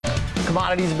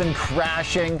Commodities have been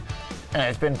crashing, and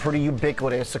it's been pretty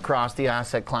ubiquitous across the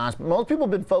asset class. But most people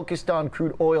have been focused on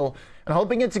crude oil and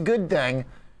hoping it's a good thing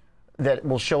that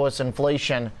will show us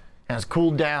inflation has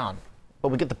cooled down. But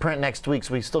we get the print next week,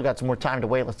 so we still got some more time to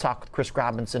wait. Let's talk with Chris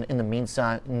Robinson in the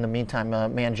meantime,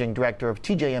 Managing Director of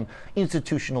TJM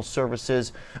Institutional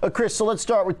Services. Chris, so let's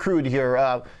start with crude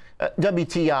here.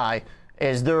 WTI,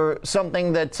 is there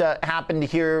something that happened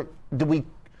here? Did we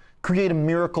create a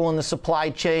miracle in the supply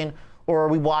chain, or are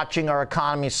we watching our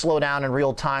economy slow down in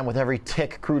real time with every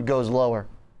tick crude goes lower?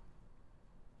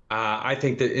 I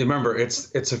think that, remember,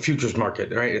 it's a futures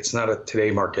market, right? It's not a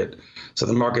today market. So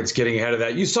the market's getting ahead of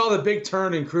that. You saw the big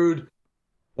turn in crude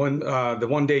when the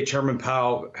one day Chairman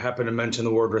Powell happened to mention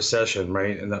the word recession,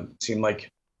 right? And that seemed like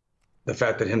the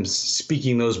fact that him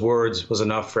speaking those words was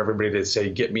enough for everybody to say,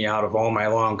 get me out of all my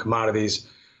long commodities.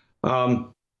 I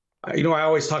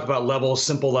always talk about levels,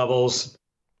 simple levels.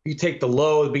 You take the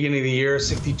low at the beginning of the year,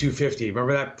 62.50.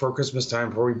 Remember that for Christmas time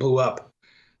before we blew up?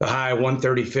 The high,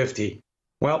 130.50.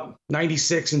 Well,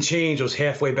 96 and change was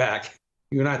halfway back.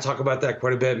 You and I talk about that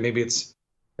quite a bit. Maybe it's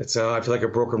I feel like a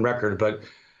broken record, but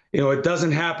it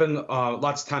doesn't happen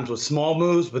lots of times with small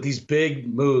moves, but these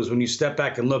big moves, when you step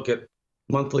back and look at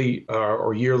monthly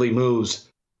or yearly moves,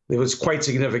 it was quite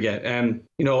significant. And,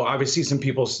 obviously some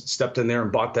people stepped in there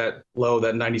and bought that low,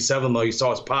 that 97 low. You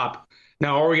saw us pop.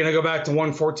 Now, are we going to go back to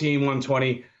 114,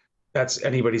 120? That's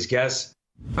anybody's guess.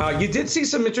 You did see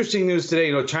some interesting news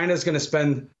today. China's going to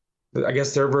spend, I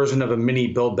guess, their version of a mini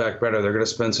Build Back Better. They're going to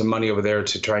spend some money over there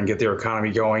to try and get their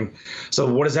economy going.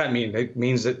 So what does that mean? It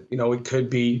means that, it could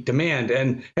be demand.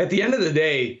 And at the end of the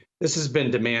day, this has been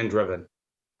demand driven.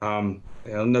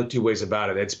 No two ways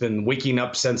about it. It's been waking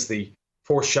up since the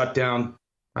forced shutdown.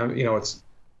 It's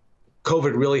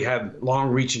COVID really had long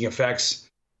reaching effects.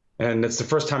 And it's the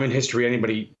first time in history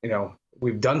anybody,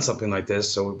 we've done something like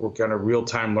this. So we're on a real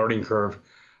time learning curve.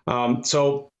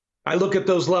 So I look at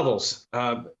those levels.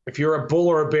 If you're a bull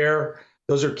or a bear,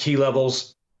 those are key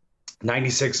levels.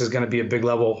 96 is going to be a big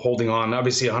level holding on.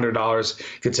 Obviously,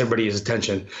 $100 gets everybody's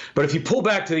attention. But if you pull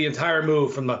back to the entire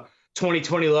move from the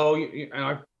 2020 low, and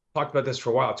I've talked about this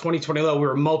for a while, 2020 low, we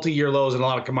were multi-year lows in a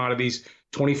lot of commodities,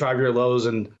 25-year lows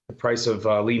in the price of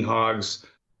lean hogs,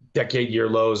 decade-year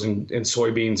lows in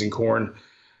soybeans and corn.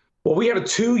 Well, we had a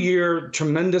 2-year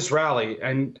tremendous rally.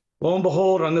 And lo and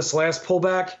behold, on this last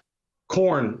pullback,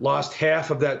 corn lost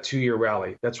half of that 2-year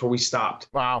rally. That's where we stopped.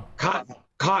 Wow.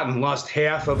 Cotton lost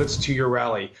half of its 2-year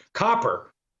rally.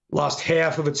 Copper lost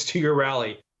half of its 2-year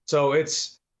rally. So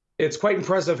it's quite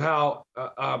impressive how,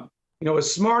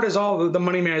 as smart as all the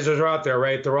money managers are out there,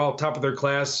 right? They're all top of their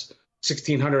class,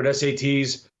 1,600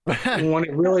 SATs. when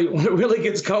it really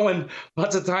gets going,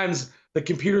 lots of times the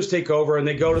computers take over and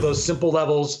they go to those simple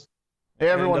levels.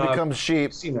 Everyone becomes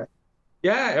sheep.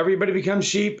 Yeah, everybody becomes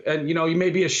sheep. And, you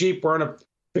may be a sheep wearing a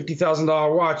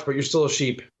 $50,000 watch, but you're still a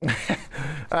sheep.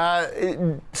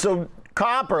 So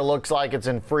copper looks like it's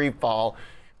in free fall.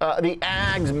 The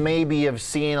ags maybe have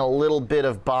seen a little bit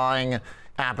of buying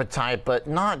appetite, but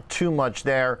not too much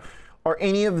there. Are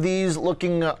any of these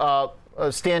looking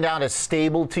stand out as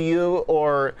stable to you,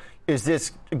 or is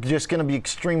this just going to be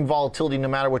extreme volatility no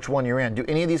matter which one you're in? Do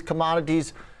any of these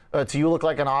commodities to you look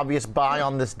like an obvious buy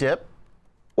on this dip?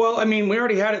 Well, we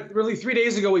already had it. Really, 3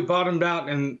 days ago, we bottomed out,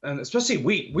 and especially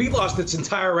wheat. Wheat lost its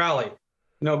entire rally.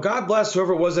 God bless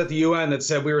whoever it was at the UN that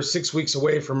said we were 6 weeks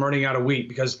away from running out of wheat,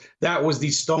 because that was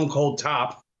the stone cold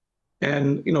top.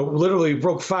 And, literally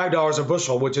broke $5 a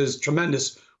bushel, which is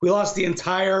tremendous. We lost the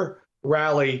entire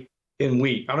rally in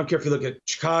wheat. I don't care if you look at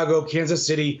Chicago, Kansas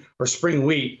City, or spring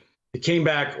wheat. It came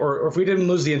back, or if we didn't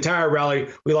lose the entire rally,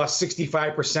 we lost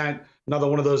 65%. Another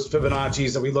one of those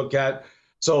Fibonacci's that we look at.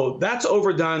 So that's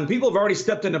overdone. People have already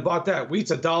stepped in and bought that.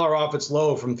 Wheat's $1 off its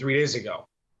low from 3 days ago.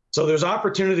 So there's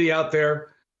opportunity out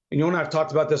there. And you and I have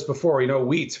talked about this before.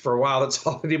 Wheat, for a while, that's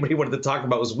all anybody wanted to talk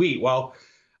about was wheat. Well,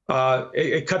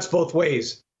 it cuts both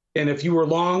ways. And if you were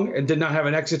long and did not have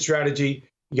an exit strategy,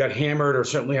 you got hammered or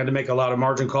certainly had to make a lot of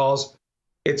margin calls.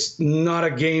 It's not a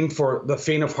game for the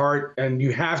faint of heart, and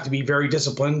you have to be very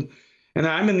disciplined. And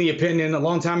I'm in the opinion, a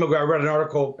long time ago, I read an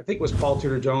article, I think it was Paul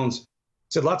Tudor Jones,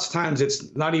 said lots of times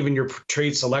it's not even your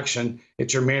trade selection,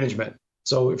 it's your management.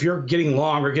 So if you're getting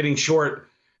long or getting short,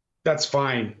 that's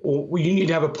fine. Well, you need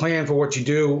to have a plan for what you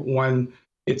do when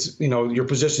it's, your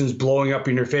position's blowing up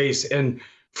in your face. And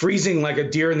freezing like a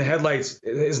deer in the headlights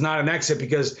is not an exit,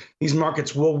 because these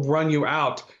markets will run you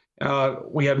out.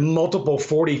 We had multiple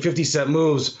 40, 50-cent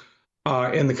moves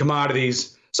in the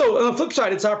commodities. So on the flip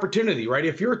side, it's opportunity, right?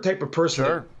 If you're a type of person,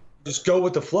 sure, just go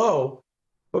with the flow.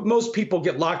 But most people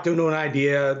get locked into an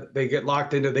idea. They get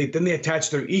locked into, then they attach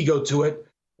their ego to it.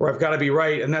 or I've got to be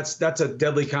right, and that's a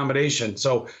deadly combination.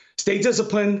 So stay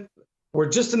disciplined. We're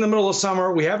just in the middle of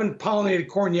summer. We haven't pollinated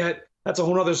corn yet. That's a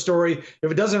whole other story.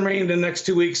 If it doesn't rain in the next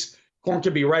 2 weeks, corn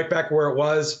could be right back where it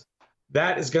was.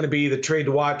 That is going to be the trade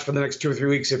to watch for the next 2 or 3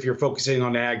 weeks if you're focusing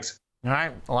on ags. All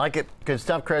right, I like it. Good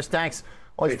stuff, Chris. Thanks.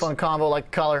 Always fun convo, like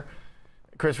the color.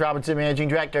 Chris Robinson, Managing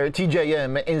Director at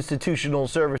TJM Institutional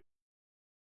Service.